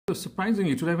So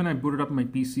surprisingly, today when I booted up my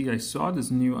PC, I saw this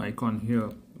new icon here,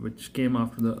 which came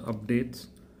after the updates.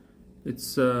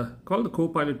 It's called the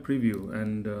Copilot preview,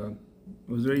 and I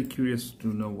was very curious to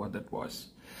know what that was.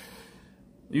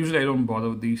 Usually I don't bother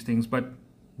with these things, but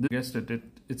I guessed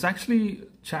it's actually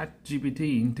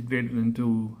ChatGPT integrated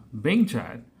into Bing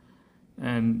Chat,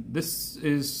 and this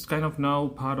is kind of now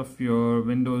part of your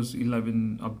Windows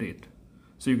 11 update.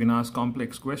 So you can ask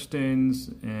complex questions,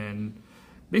 and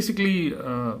basically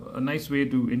a nice way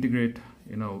to integrate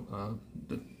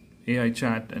the AI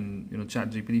chat and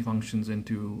ChatGPT functions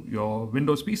into your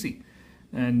Windows PC,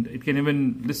 and it can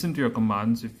even listen to your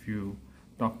commands if you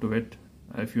talk to it,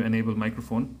 if you enable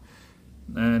microphone.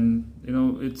 And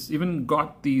it's even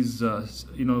got these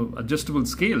adjustable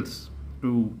scales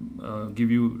to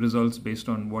give you results based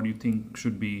on what you think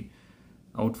should be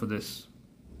out for this.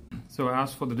 So I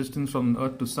asked for the distance from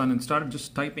Earth to Sun and started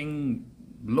just typing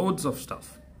loads of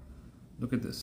stuff. Look at this.